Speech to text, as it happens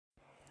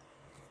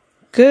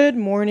Good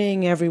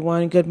morning,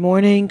 everyone. Good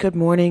morning, good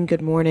morning,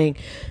 good morning.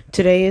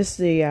 Today is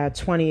the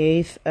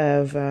 28th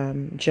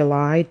of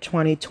July,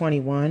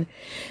 2021,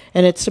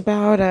 and it's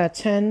about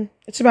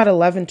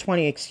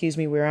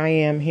 11:20, where I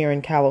am here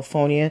in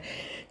California.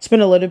 It's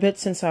been a little bit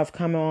since I've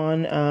come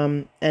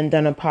on and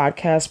done a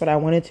podcast, but I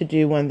wanted to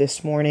do one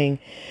this morning.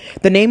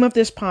 The name of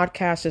this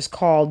podcast is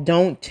called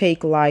Don't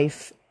Take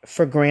Life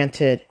for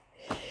Granted.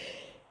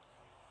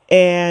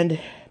 And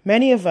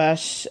many of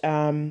us,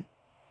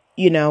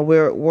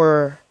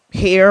 we're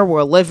here,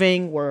 we're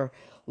living, we're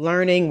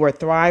learning, we're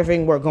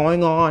thriving, we're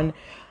going on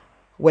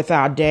with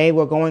our day,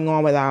 we're going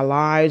on with our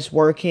lives,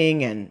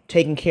 working and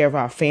taking care of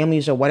our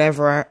families or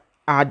whatever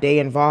our day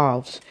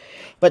involves.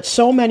 But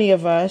so many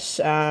of us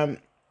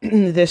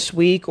this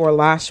week or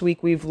last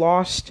week, we've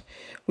lost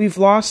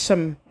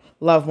some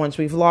loved ones.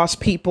 We've lost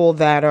people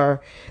that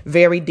are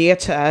very dear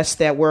to us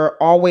that we're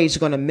always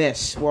going to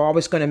miss. We're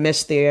always going to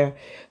miss their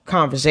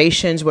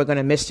conversations. We're going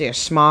to miss their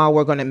smile.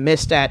 We're going to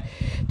miss that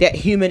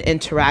human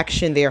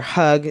interaction, their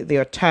hug,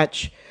 their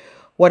touch,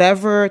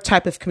 whatever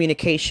type of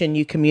communication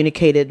you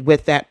communicated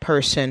with that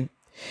person.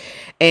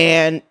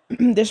 And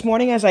this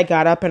morning, as I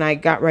got up and I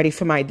got ready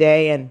for my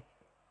day, and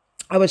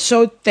I was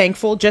so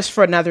thankful just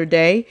for another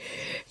day,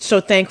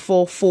 so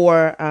thankful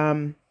for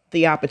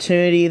the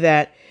opportunity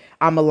that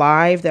I'm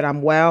alive, that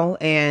I'm well.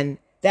 And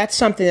that's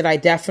something that I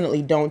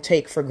definitely don't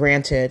take for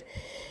granted,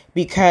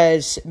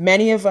 because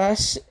many of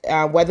us,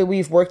 whether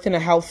we've worked in a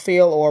health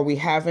field or we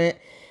haven't,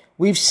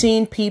 we've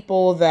seen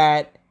people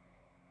that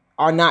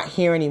are not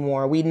here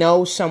anymore. We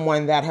know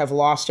someone that have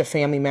lost a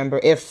family member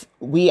if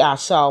we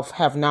ourselves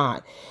have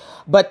not.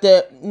 But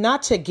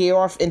not to gear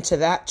off into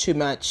that too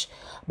much,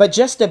 but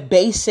just the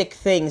basic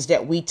things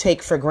that we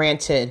take for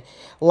granted,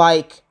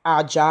 like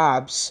our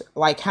jobs,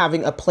 like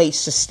having a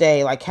place to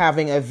stay, like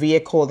having a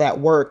vehicle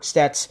that works,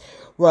 that's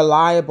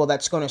reliable,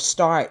 that's going to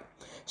start.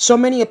 So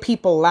many of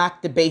people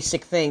lack the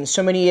basic things.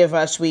 So many of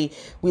us, we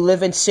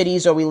live in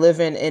cities or we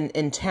live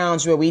in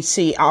towns where we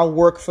see I'll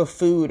work for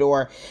food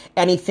or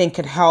anything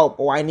could help,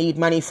 or I need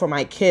money for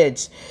my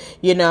kids.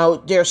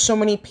 There's so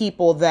many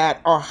people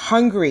that are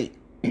hungry,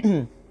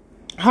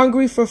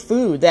 hungry for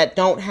food, that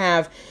don't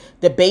have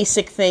the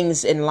basic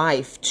things in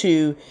life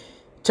to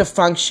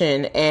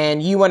function.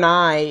 And you and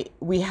I,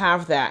 we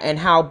have that. And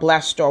how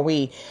blessed are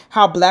we?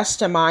 How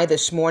blessed am I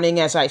this morning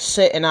as I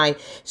sit and I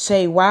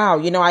say, wow,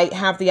 I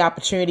have the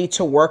opportunity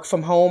to work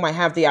from home. I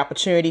have the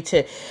opportunity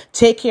to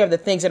take care of the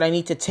things that I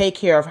need to take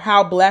care of.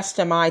 How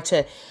blessed am I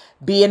to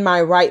be in my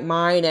right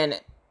mind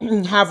and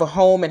have a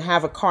home and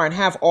have a car and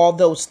have all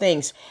those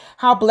things?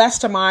 How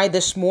blessed am I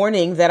this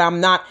morning that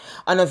I'm not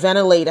on a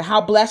ventilator?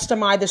 How blessed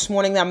am I this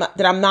morning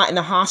that I'm not in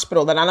a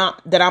hospital, that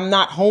I'm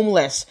not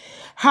homeless?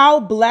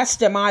 How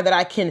blessed am I that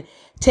I can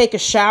take a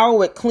shower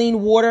with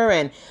clean water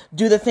and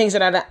do the things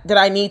that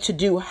I need to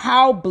do?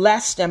 How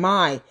blessed am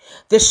I?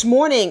 This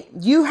morning,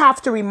 you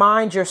have to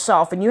remind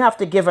yourself, and you have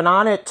to give an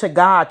honor to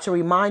God to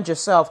remind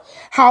yourself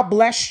how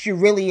blessed you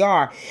really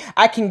are.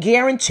 I can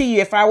guarantee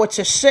you, if I were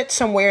to sit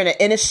somewhere in an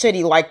inner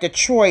city like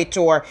Detroit,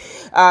 or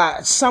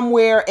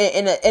somewhere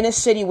in an inner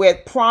city where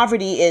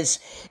poverty is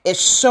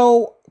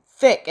so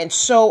thick and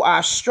so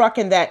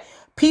stricken, that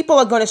people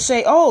are going to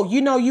say, oh,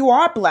 you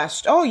are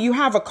blessed. Oh, you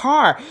have a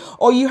car,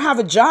 or you have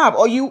a job,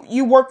 or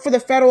you work for the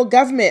federal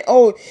government.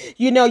 Oh,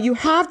 you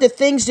have the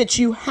things that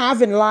you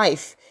have in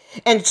life.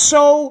 And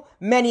so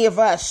many of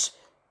us,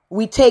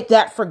 we take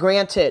that for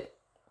granted.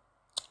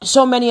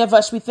 So many of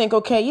us, we think,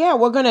 okay, yeah,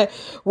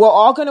 we're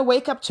all going to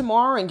wake up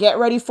tomorrow and get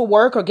ready for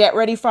work or get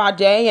ready for our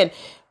day. And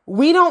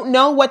we don't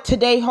know what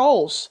today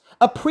holds.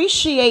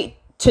 Appreciate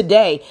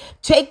today.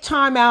 Take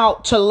time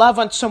out to love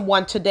on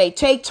someone today.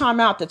 Take time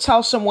out to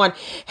tell someone,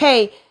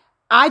 hey,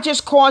 I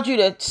just called you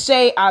to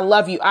say I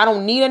love you. I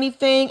don't need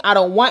anything. I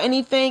don't want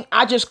anything.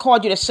 I just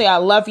called you to say I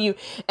love you,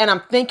 and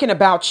I'm thinking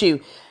about you.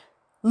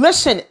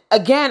 Listen,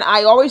 again,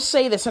 I always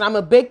say this, and I'm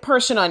a big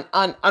person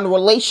on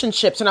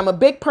relationships, and I'm a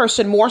big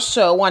person more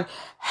so on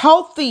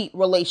healthy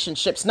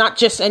relationships, not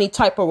just any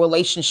type of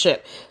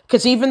relationship.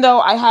 Because even though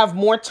I have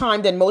more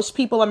time than most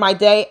people in my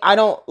day, I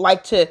don't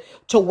like to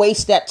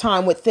waste that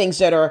time with things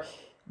that are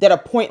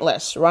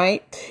pointless,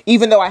 right?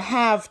 Even though I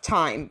have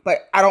time,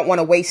 but I don't want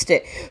to waste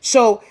it.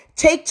 So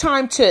take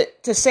time to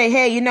say,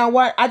 hey, you know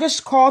what? I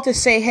just called to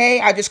say,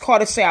 hey, I just called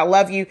to say I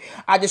love you.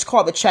 I just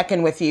called to check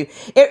in with you.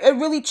 It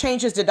really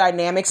changes the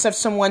dynamics of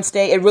someone's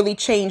day. It really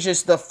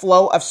changes the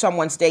flow of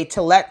someone's day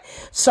to let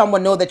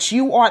someone know that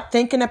you aren't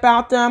thinking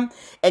about them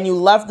and you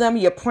love them.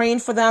 You're praying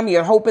for them.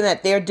 You're hoping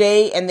that their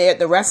day and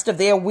the rest of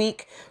their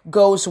week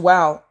goes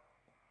well.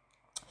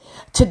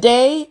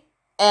 Today,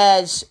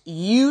 as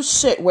you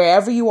sit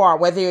wherever you are,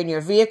 whether you're in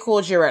your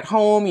vehicles, you're at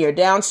home, you're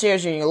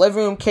downstairs, you're in your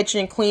living room,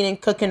 kitchen, cleaning,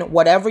 cooking,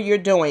 whatever you're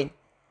doing,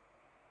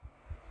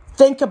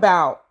 think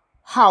about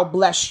how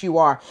blessed you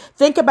are.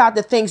 Think about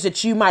the things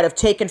that you might have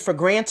taken for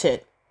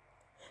granted.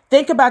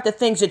 Think about the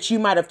things that you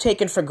might have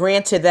taken for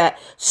granted that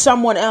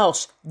someone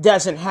else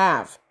doesn't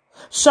have.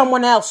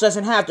 Someone else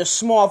doesn't have the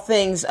small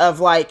things of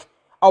like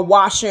a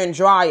washer and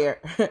dryer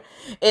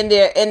in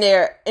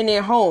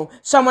their home.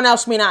 Someone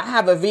else may not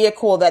have a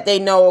vehicle that they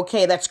know,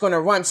 okay, that's going to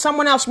run.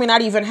 Someone else may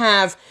not even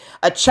have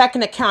a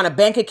checking account, a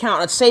bank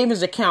account, a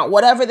savings account,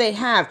 whatever they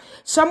have.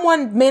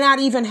 Someone may not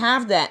even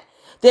have that.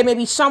 There may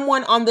be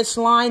someone on this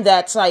line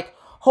that's like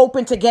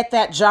hoping to get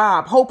that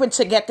job, hoping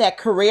to get that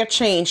career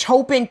change,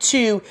 hoping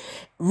to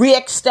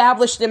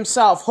reestablish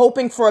themselves,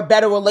 hoping for a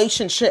better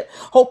relationship,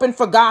 hoping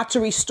for God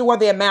to restore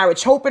their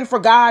marriage, hoping for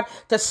God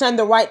to send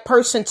the right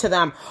person to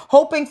them,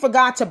 hoping for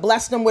God to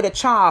bless them with a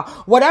child.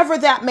 Whatever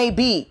that may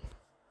be,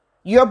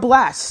 you're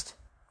blessed.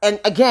 And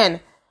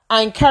again,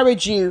 I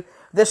encourage you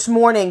this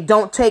morning,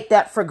 don't take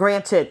that for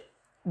granted.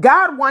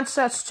 God wants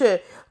us to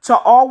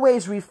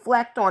always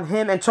reflect on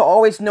him and to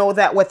always know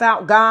that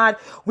without God,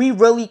 we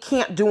really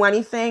can't do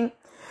anything.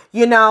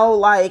 You know,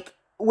 like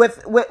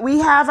with we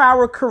have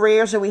our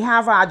careers and we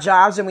have our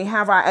jobs and we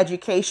have our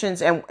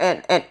educations and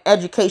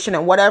education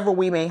and whatever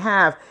we may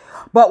have.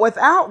 But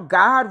without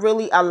God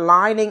really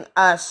aligning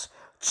us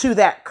to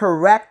that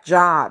correct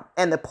job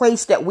and the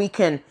place that we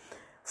can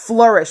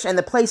flourish and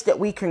the place that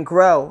we can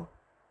grow,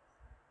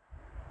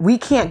 we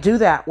can't do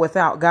that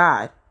without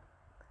God.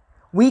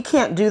 We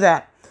can't do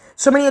that.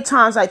 So many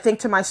times I think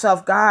to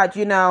myself, God,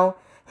 you know,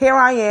 here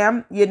I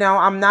am, you know,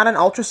 I'm not an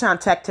ultrasound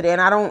tech today and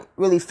I don't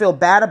really feel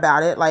bad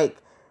about it. Like,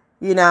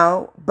 you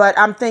know, but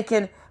I'm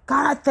thinking,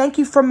 God, I thank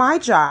you for my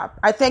job.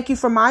 I thank you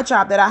for my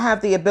job that I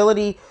have the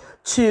ability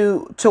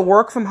to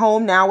work from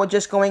home. Now we're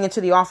just going into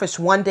the office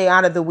one day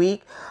out of the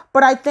week.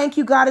 But I thank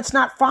you, God, it's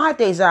not 5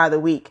 days out of the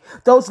week.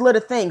 Those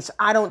little things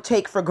I don't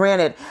take for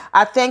granted.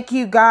 I thank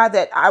you, God,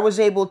 that I was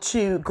able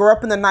to grow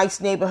up in a nice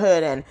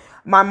neighborhood and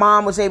my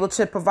mom was able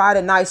to provide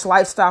a nice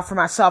lifestyle for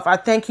myself. I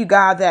thank you,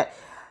 God, that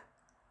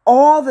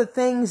all the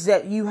things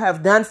that you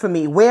have done for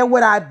me, where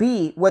would I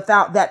be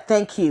without that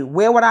thank you?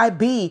 Where would I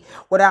be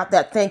without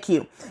that thank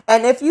you?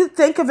 And if you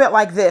think of it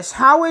like this,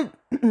 how would,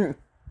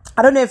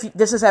 I don't know if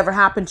this has ever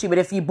happened to you, but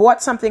if you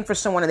bought something for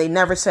someone and they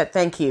never said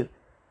thank you,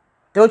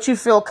 don't you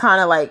feel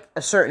kind of like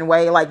a certain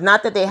way? Like,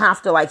 not that they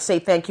have to like say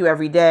thank you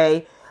every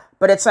day,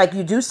 but it's like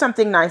you do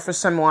something nice for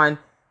someone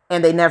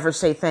and they never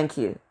say thank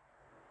you.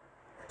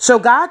 So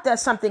God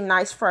does something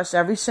nice for us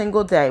every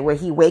single day where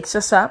he wakes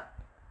us up.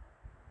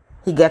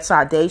 He gets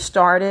our day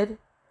started.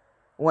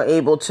 We're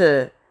able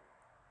to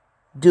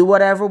do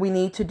whatever we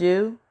need to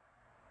do.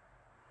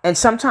 And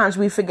sometimes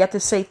we forget to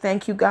say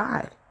thank you,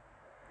 God.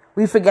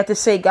 We forget to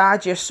say,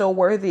 God, you're so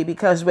worthy,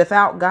 because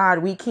without God,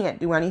 we can't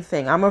do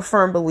anything. I'm a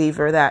firm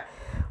believer that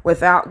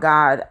without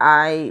God,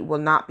 I will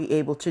not be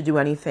able to do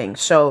anything.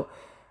 So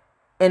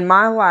in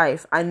my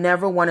life, I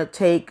never want to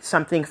take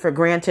something for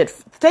granted.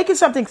 Taking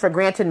something for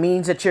granted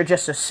means that you're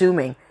just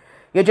assuming.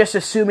 You're just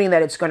assuming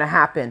that it's going to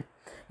happen.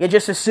 You're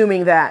just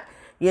assuming that,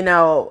 you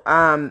know,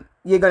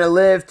 you're going to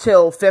live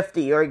till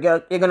 50 or you're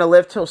going to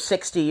live till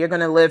 60. You're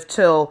going to live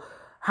till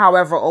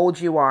however old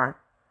you are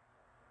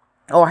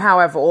or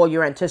however old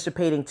you're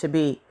anticipating to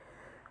be.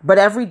 But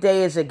every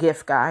day is a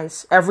gift,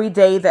 guys. Every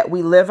day that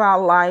we live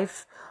our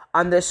life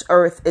on this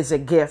earth is a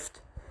gift.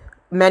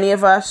 Many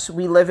of us,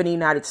 we live in the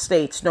United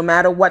States. No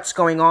matter what's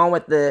going on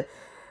with the,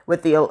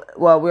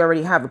 well, we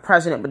already have a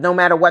president, but no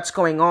matter what's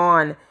going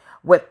on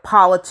with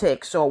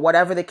politics or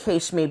whatever the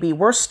case may be,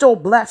 we're still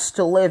blessed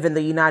to live in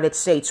the United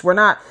States. We're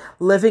not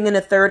living in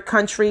a third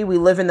country. We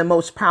live in the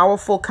most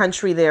powerful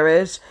country there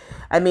is.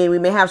 I mean, we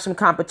may have some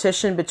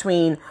competition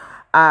between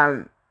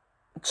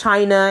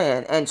China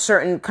and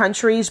certain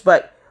countries,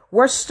 but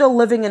we're still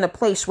living in a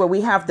place where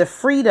we have the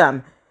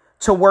freedom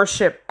to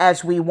worship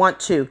as we want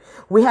to.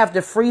 We have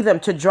the freedom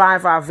to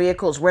drive our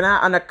vehicles. We're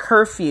not on a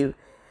curfew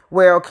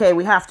where, okay,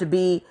 we have to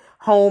be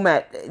home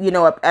at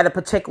a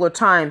particular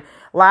time.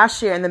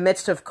 Last year, in the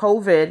midst of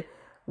COVID,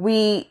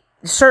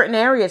 certain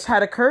areas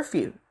had a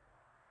curfew.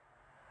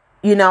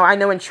 You know, I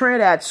know in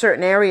Trinidad,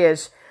 certain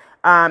areas,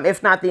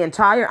 if not the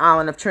entire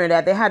island of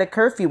Trinidad, they had a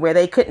curfew where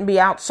they couldn't be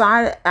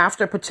outside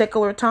after a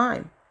particular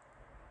time.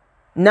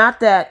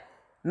 Not that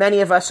many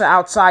of us are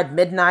outside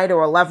midnight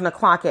or 11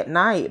 o'clock at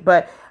night,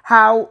 but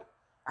how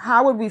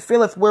would we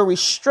feel if we're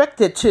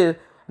restricted to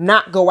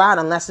not go out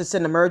unless it's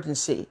an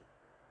emergency?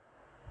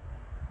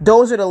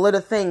 Those are the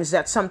little things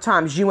that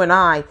sometimes you and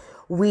I,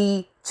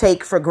 we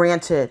take for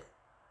granted.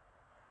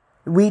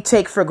 We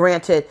take for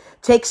granted.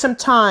 Take some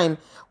time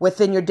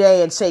within your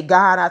day and say,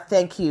 God, I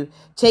thank you.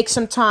 Take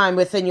some time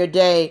within your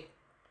day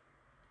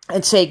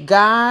and say,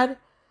 God,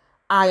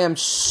 I am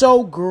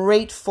so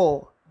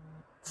grateful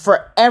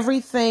for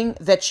everything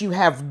that you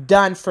have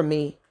done for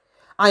me.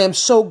 I am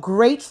so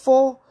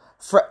grateful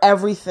for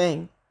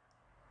everything.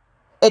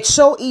 It's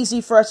so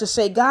easy for us to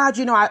say, God,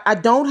 you know, I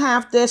don't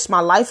have this.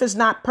 My life is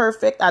not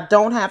perfect. I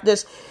don't have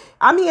this.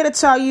 I'm here to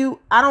tell you,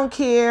 I don't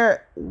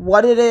care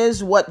what it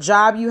is, what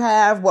job you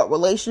have, what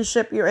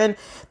relationship you're in.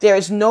 There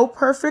is no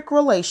perfect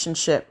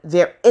relationship.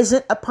 There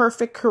isn't a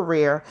perfect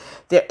career.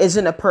 There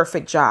isn't a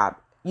perfect job.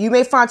 You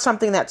may find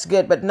something that's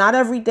good, but not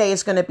every day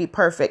is going to be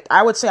perfect.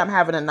 I would say I'm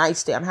having a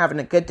nice day. I'm having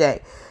a good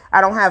day.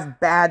 I don't have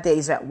bad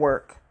days at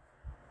work.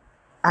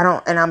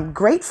 And I'm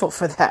grateful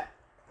for that.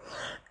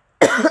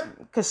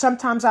 because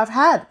sometimes I've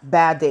had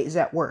bad days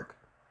at work.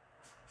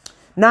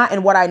 Not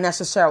in what I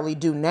necessarily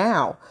do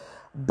now,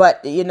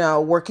 but,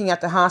 working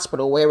at the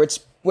hospital where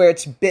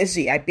it's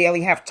busy. I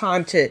barely have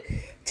time to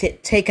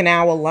take an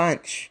hour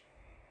lunch.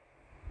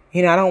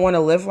 I don't want to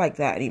live like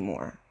that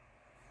anymore.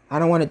 I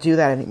don't want to do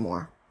that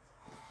anymore.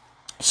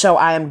 So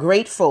I am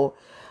grateful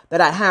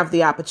that I have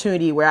the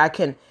opportunity where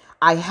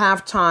I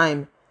have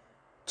time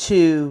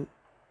to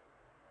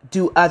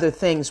do other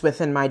things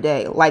within my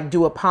day, like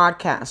do a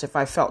podcast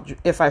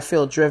if I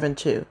feel driven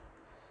to,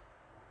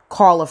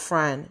 call a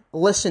friend,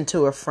 listen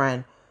to a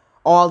friend,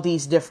 all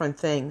these different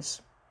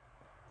things.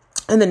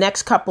 In the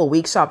next couple of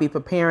weeks, I'll be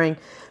preparing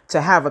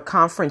to have a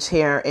conference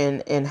here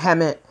in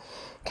Hemet,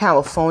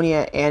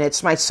 California, and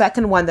it's my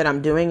second one that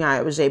I'm doing.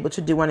 I was able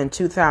to do one in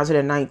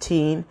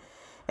 2019,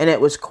 and it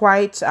was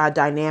quite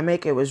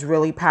dynamic. It was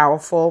really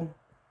powerful.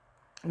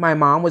 My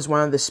mom was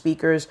one of the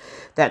speakers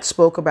that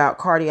spoke about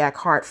cardiac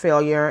heart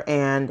failure.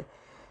 And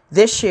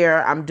this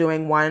year I'm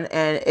doing one,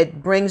 and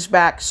it brings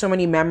back so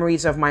many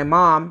memories of my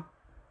mom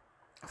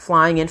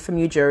flying in from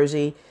New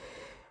Jersey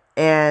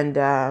and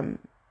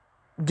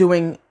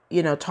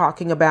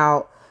talking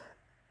about,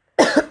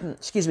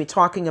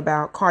 talking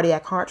about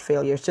cardiac heart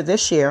failure. So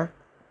this year,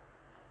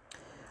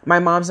 my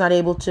mom's not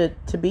able to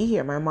be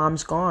here. My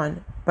mom's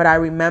gone. But I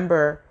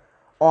remember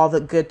all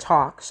the good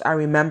talks. I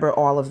remember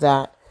all of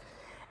that.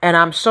 And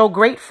I'm so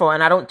grateful,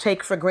 and I don't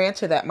take for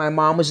granted that my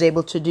mom was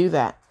able to do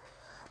that.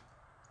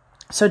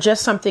 So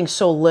just something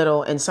so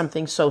little and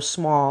something so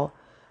small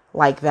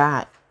like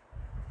that.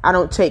 I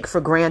don't take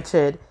for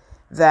granted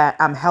that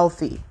I'm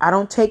healthy. I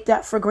don't take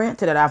that for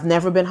granted, that I've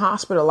never been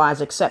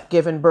hospitalized except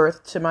giving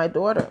birth to my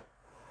daughter.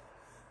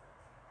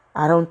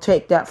 I don't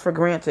take that for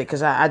granted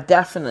because I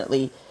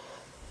definitely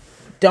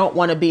don't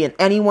want to be in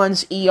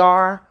anyone's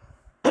ER,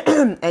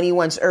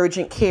 anyone's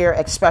urgent care,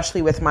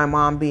 especially with my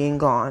mom being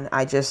gone.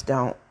 I just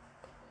don't.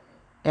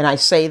 And I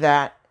say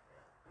that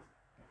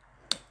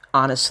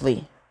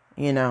honestly,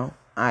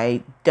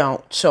 I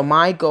don't. So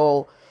my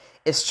goal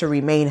is to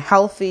remain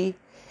healthy,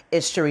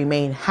 is to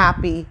remain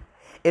happy,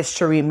 is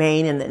to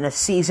remain in a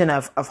season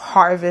of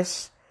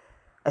harvest,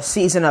 a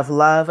season of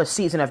love, a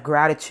season of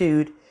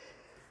gratitude,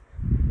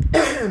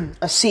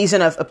 a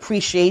season of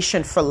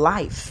appreciation for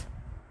life,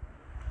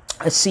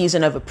 a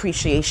season of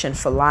appreciation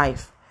for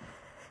life.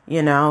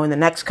 In the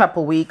next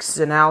couple weeks,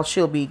 and now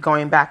she'll be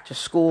going back to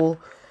school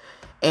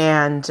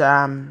and,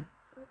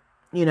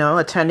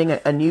 attending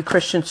a new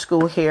Christian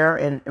school here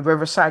in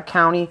Riverside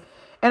County.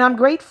 And I'm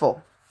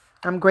grateful.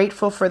 I'm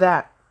grateful for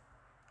that.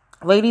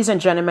 Ladies and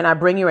gentlemen, I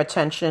bring your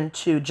attention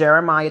to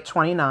Jeremiah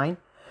 29,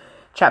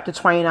 chapter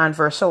 29,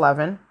 verse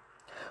 11.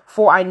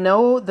 For I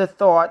know the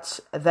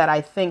thoughts that I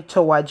think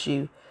towards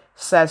you,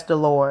 says the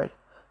Lord.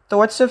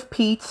 Thoughts of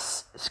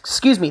peace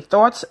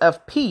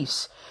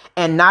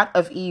and not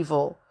of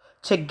evil,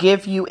 to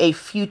give you a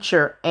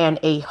future and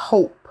a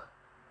hope.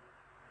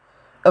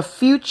 A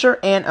future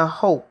and a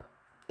hope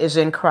is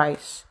in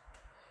Christ.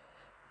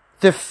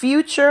 The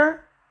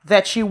future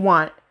that you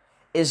want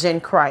is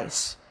in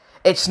Christ.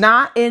 It's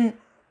not in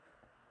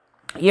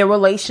your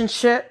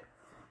relationship.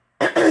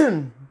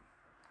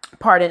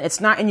 It's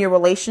not in your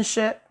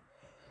relationship.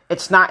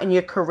 It's not in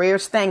your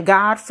careers. Thank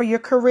God for your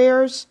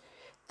careers.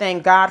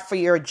 Thank God for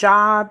your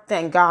job.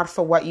 Thank God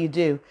for what you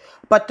do.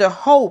 But the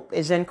hope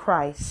is in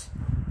Christ.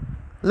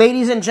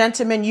 Ladies and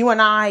gentlemen, you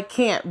and I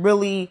can't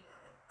really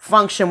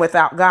function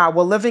without God.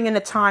 We're living in a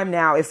time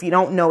now, if you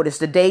don't notice,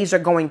 the days are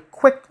going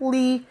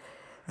quickly.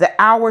 The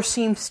hour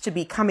seems to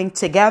be coming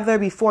together.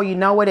 Before you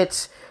know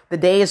it, the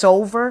day is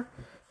over.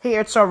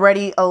 Here it's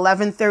already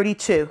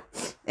 11:32,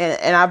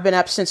 and I've been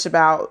up since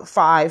about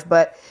 5.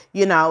 But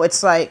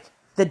it's like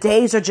the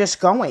days are just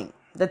going.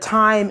 The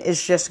time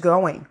is just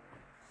going.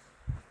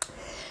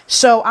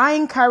 So I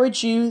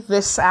encourage you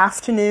this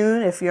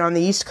afternoon, if you're on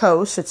the East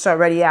Coast, it's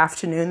already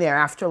afternoon there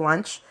after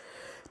lunch,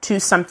 to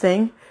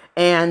something.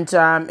 And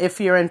if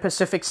you're in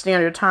Pacific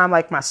Standard Time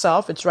like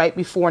myself, it's right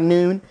before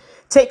noon.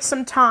 Take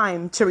some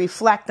time to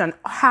reflect on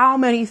how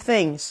many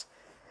things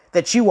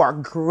that you are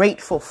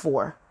grateful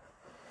for.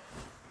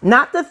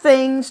 Not the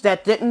things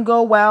that didn't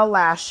go well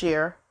last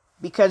year,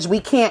 because we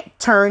can't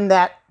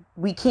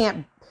we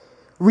can't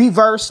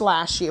reverse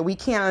last year. We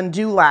can't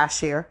undo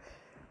last year.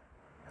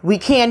 We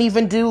can't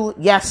even do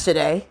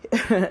yesterday.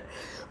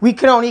 We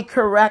can only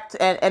correct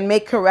and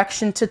make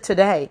correction to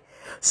today.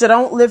 So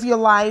don't live your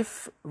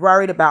life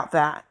worried about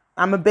that.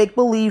 I'm a big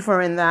believer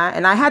in that.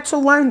 And I had to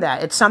learn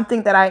that. It's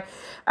something that I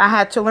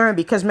had to learn,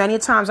 because many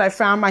times I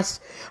found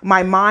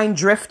my mind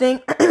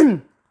drifting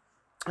and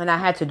I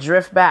had to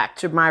drift back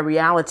to my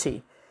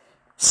reality.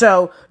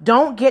 So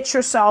don't get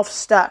yourself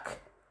stuck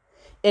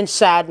in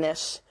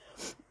sadness.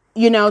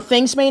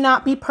 Things may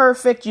not be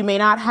perfect. You may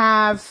not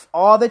have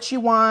all that you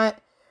want.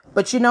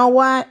 But you know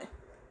what?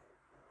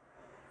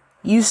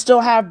 You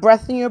still have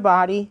breath in your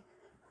body.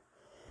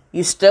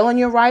 You're still in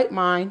your right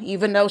mind,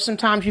 even though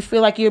sometimes you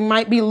feel like you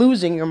might be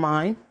losing your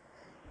mind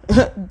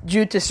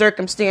due to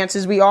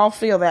circumstances. We all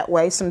feel that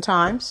way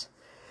sometimes.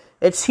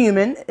 It's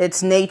human.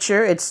 It's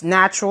nature. It's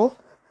natural.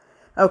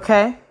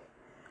 Okay?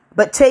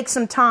 But take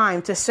some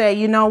time to say,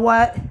 you know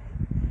what?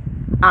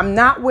 I'm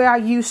not where I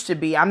used to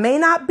be.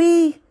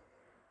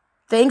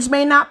 Things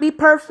may not be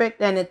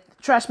perfect. And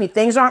trust me,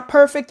 things aren't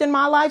perfect in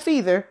my life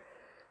either.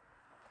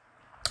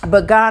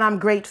 But God, I'm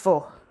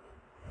grateful.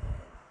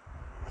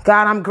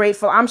 God, I'm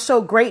grateful. I'm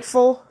so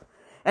grateful.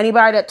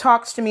 Anybody that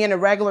talks to me on a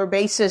regular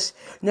basis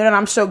know that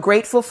I'm so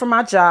grateful for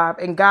my job.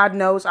 And God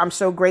knows I'm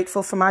so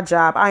grateful for my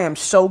job. I am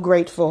so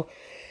grateful.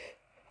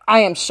 I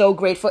am so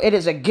grateful. It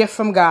is a gift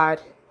from God.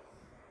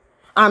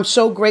 I'm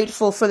so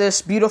grateful for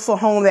this beautiful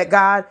home that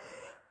God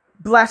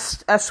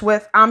blessed us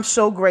with. I'm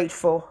so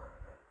grateful.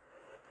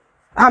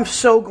 I'm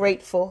so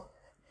grateful.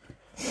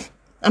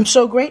 I'm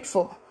so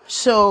grateful.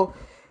 So,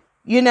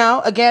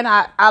 again,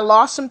 I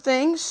lost some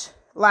things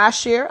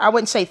last year. I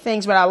wouldn't say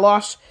things, but I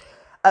lost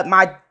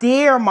my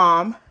dear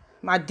mom,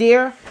 my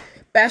dear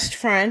best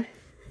friend.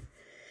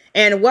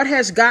 And what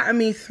has gotten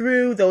me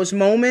through those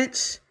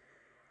moments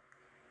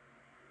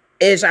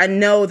is I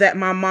know that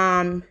my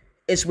mom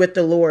is with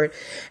the Lord.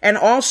 And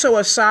also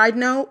a side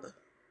note,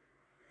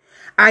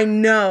 I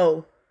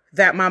know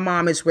that my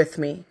mom is with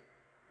me.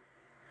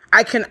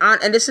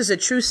 And this is a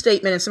true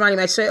statement, and somebody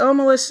might say, oh,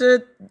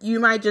 Melissa, you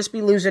might just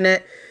be losing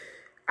it.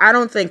 I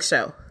don't think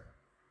so.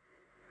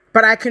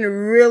 But I can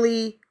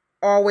really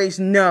always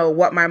know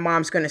what my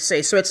mom's going to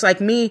say. So it's like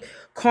me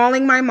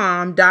calling my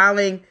mom,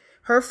 dialing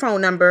her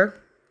phone number,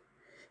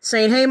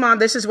 saying, hey, Mom,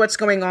 this is what's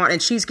going on.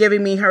 And she's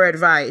giving me her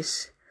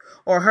advice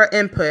or her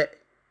input.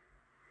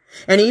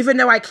 And even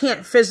though I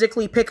can't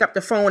physically pick up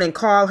the phone and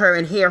call her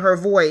and hear her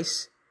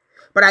voice,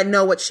 but I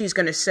know what she's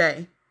going to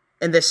say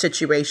in this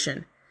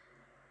situation,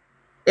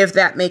 if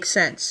that makes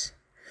sense.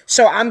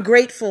 So I'm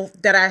grateful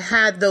that I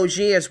had those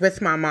years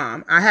with my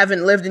mom. I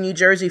haven't lived in New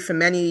Jersey for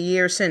many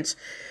years, since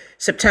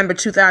September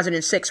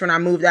 2006 when I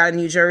moved out of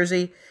New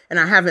Jersey, and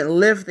I haven't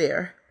lived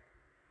there.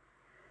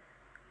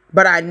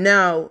 But I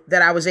know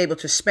that I was able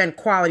to spend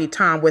quality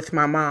time with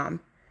my mom.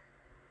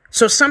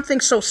 So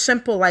something so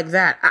simple like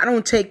that, I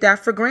don't take that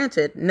for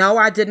granted. No,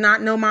 I did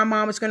not know my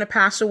mom was going to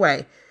pass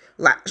away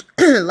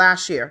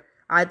last year.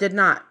 I did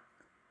not.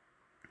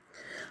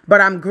 But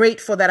I'm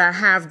grateful that I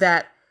have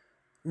that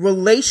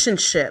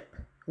relationship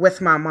with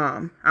my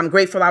mom. I'm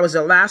grateful I was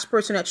the last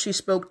person that she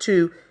spoke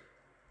to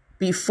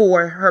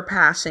before her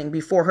passing,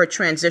 before her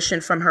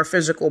transition from her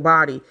physical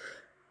body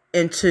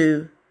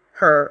into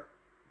her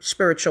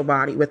spiritual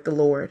body with the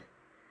Lord.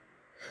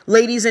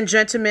 Ladies and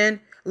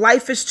gentlemen,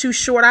 life is too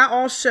short. I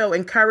also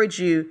encourage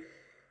you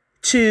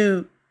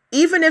to,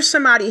 even if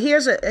somebody,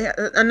 here's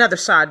another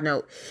side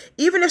note,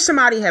 even if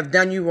somebody have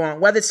done you wrong,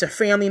 whether it's a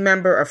family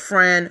member, a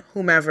friend,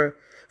 whomever,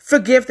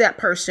 forgive that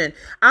person.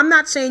 I'm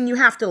not saying you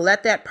have to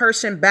let that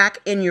person back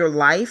in your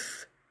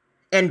life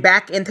and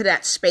back into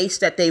that space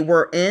that they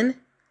were in,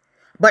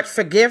 but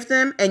forgive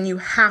them, and you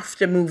have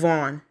to move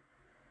on.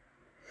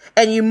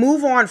 And you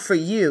move on for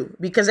you,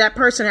 because that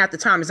person at the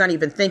time is not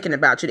even thinking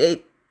about you.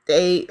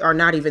 They are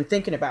not even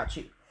thinking about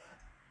you.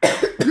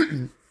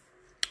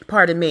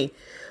 Pardon me.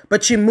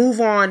 But you move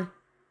on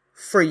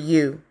for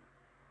you,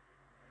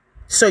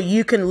 so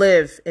you can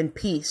live in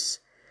peace.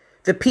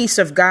 The peace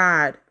of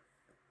God.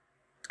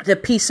 The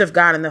peace of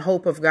God and the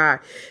hope of God.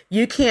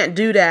 You can't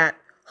do that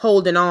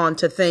holding on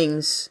to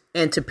things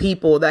and to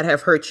people that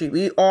have hurt you.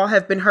 We all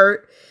have been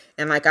hurt.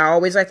 And like I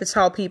always like to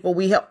tell people,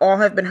 all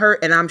have been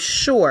hurt. And I'm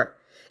sure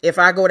if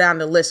I go down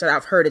the list that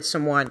I've hurted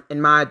someone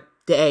in my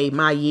day,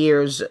 my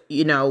years,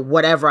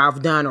 whatever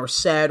I've done or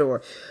said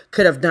or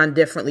could have done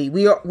differently,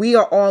 we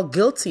are all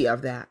guilty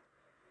of that.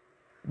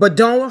 But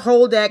don't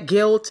hold that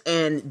guilt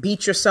and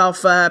beat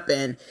yourself up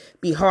and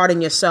be hard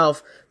on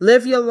yourself.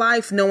 Live your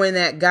life knowing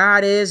that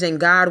God is and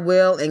God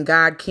will and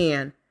God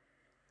can.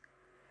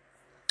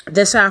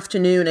 This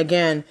afternoon,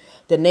 again,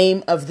 the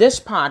name of this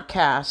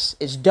podcast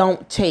is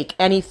Don't Take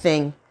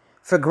Anything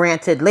for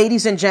Granted.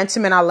 Ladies and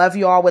gentlemen, I love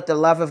you all with the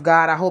love of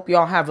God. I hope you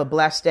all have a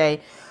blessed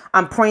day.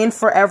 I'm praying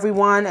for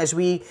everyone as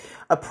we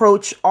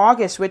approach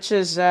August, which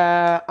is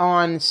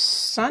on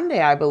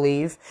Sunday, I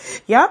believe.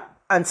 Yep,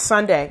 on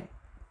Sunday.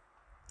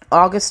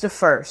 August the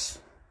 1st,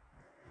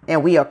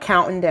 and we are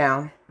counting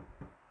down.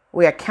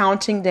 We are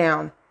counting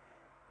down.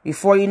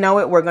 Before you know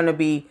it, we're going to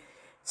be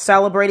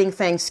celebrating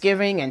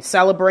Thanksgiving and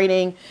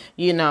celebrating,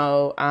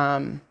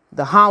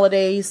 the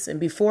holidays,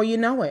 and before you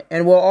know it,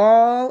 and we're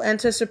all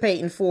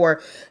anticipating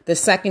for the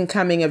second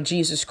coming of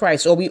Jesus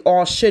Christ, or we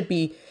all should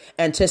be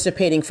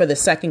anticipating for the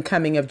second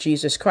coming of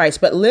Jesus Christ.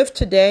 But live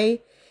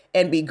today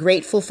and be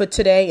grateful for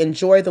today.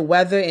 Enjoy the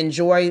weather.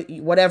 Enjoy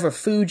whatever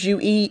food you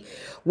eat,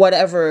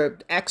 whatever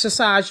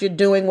exercise you're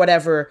doing,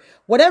 whatever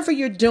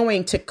you're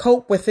doing to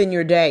cope within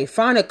your day.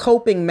 Find a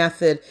coping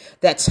method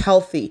that's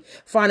healthy.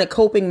 Find a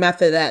coping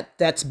method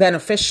that's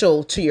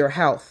beneficial to your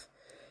health.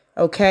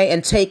 Okay?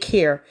 And take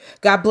care.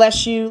 God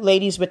bless you,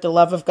 ladies, with the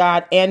love of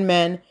God, and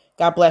men.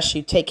 God bless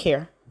you. Take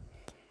care.